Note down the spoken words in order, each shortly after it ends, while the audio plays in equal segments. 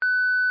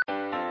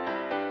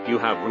You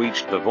have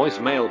reached the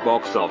voicemail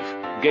box of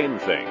Game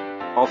Thing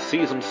of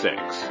Season 6,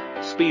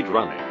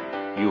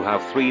 Speedrunning. You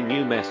have 3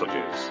 new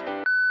messages.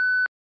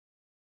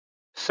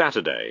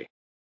 Saturday,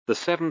 the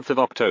 7th of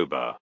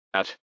October,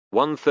 at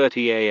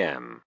 1:30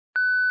 a.m.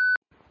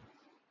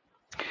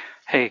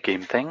 Hey,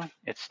 Game Thing.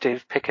 It's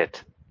Dave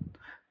Pickett.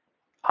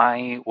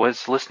 I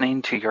was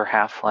listening to your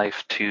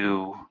Half-Life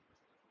 2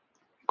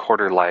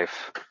 Quarter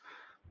Life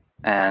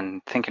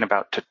and thinking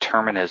about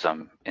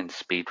determinism in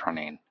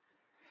speedrunning.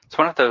 It's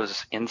one of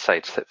those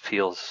insights that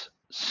feels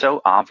so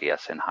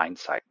obvious in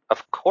hindsight.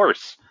 Of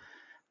course,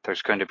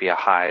 there's going to be a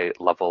high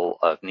level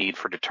of need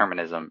for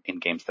determinism in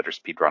games that are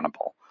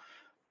speedrunnable,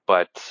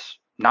 but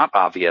not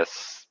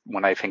obvious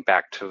when I think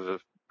back to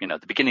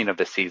the beginning of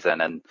the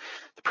season and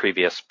the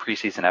previous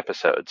preseason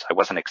episodes. I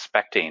wasn't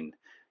expecting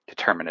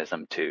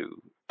determinism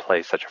to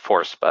play such a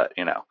force, but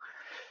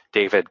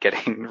David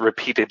getting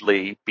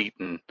repeatedly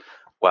beaten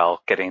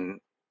while getting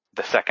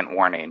the second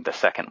warning.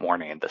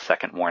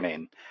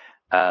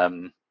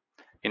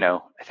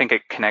 I think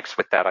it connects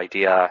with that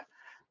idea,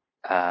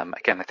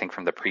 again, I think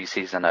from the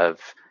preseason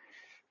of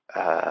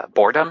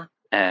boredom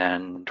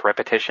and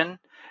repetition,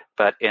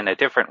 but in a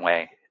different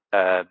way.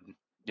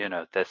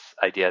 This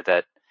idea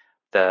that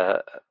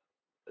the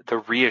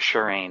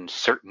reassuring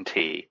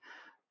certainty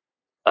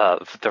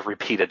of the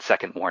repeated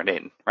second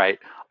warning, right?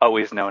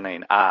 Always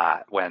knowing,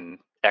 when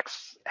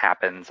X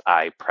happens,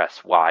 I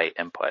press Y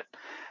input.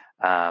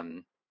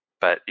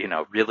 But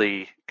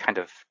really kind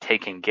of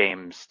taking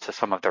games to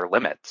some of their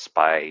limits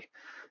by,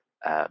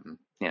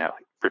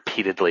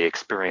 repeatedly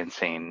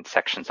experiencing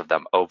sections of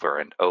them over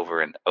and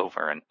over and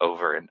over and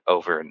over and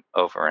over and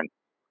over and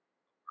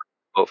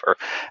over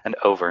and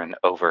over and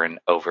over and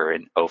over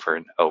and over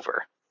and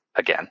over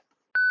again.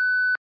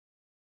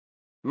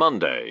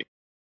 Monday,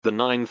 the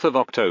 9th of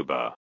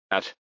October,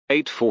 at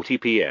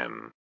 8:40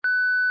 p.m.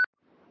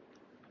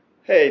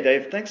 Hey,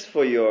 Dave. Thanks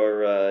for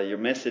your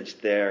message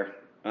there.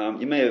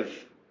 You may have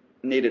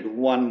needed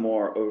one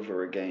more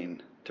over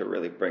again to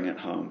really bring it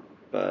home,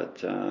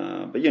 but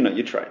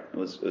you tried. It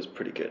was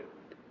pretty good.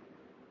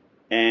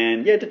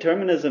 And yeah,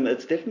 determinism.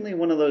 It's definitely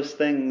one of those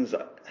things.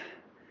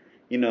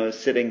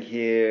 Sitting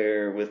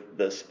here with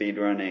the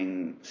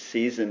speedrunning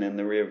season in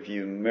the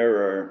rearview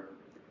mirror,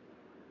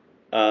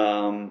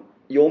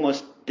 you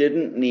almost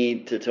didn't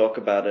need to talk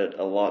about it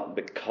a lot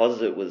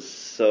because it was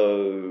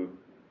so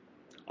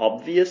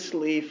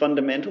obviously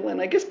fundamental,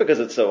 and I guess because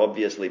it's so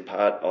obviously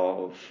part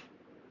of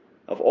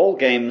all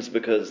games,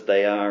 because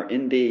they are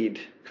indeed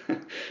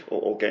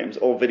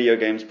all video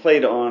games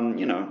played on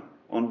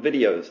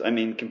videos. I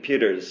mean,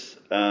 computers,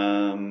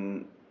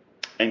 and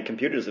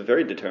computers are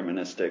very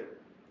deterministic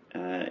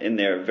in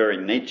their very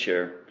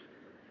nature.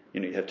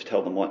 You have to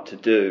tell them what to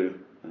do,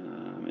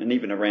 and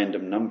even a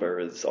random number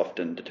is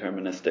often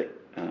deterministic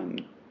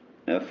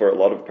for a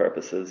lot of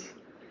purposes.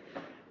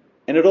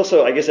 And it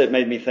also, I guess, it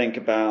made me think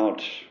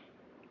about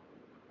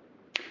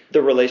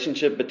the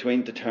relationship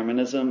between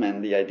determinism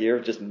and the idea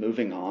of just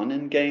moving on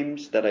in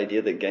games. That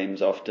idea that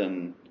games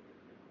often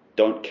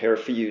don't care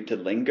for you to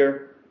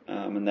linger.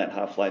 In that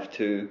Half-Life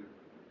 2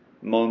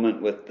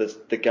 moment with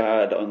the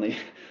guard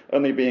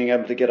only being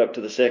able to get up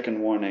to the second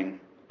warning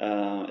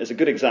is a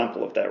good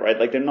example of that, right?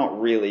 Like, they're not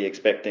really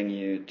expecting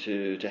you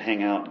to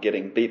hang out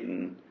getting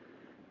beaten.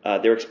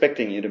 They're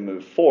expecting you to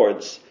move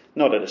forwards,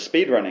 not at a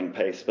speedrunning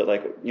pace, but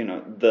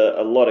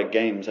a lot of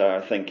games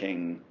are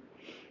thinking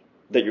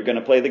that you're going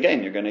to play the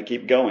game, you're going to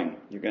keep going,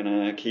 you're going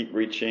to keep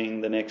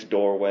reaching the next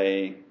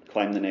doorway,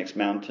 climb the next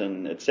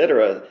mountain,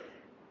 etc.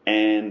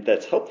 And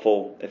that's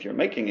helpful if you're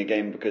making a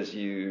game, because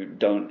you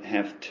don't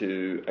have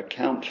to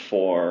account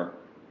for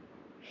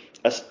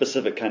a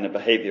specific kind of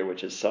behavior,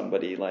 which is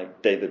somebody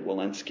like David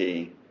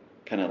Walensky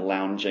kind of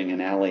lounging in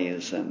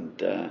alleys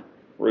and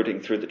rooting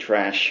through the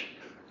trash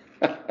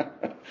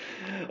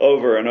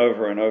over and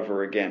over and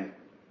over again.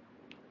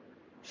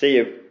 See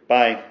you.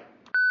 Bye.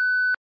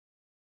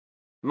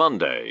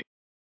 Monday,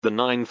 the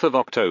 9th of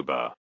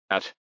October,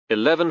 at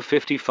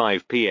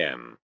 11:55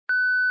 p.m.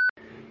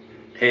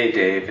 Hey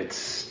Dave,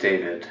 it's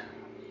David.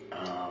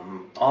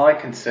 All I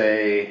can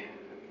say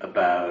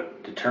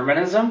about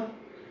determinism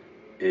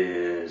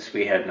is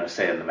we had no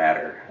say in the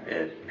matter.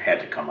 It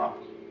had to come up.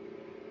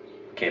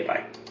 Okay,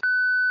 bye.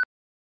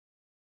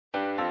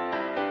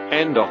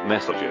 End of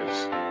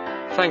messages.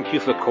 Thank you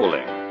for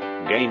calling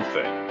Game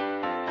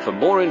Thing. For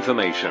more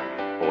information,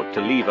 or to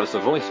leave us a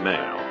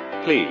voicemail,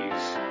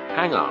 please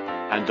hang up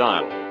and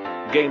dial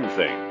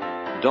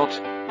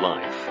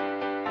GameThing.life.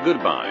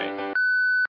 Goodbye.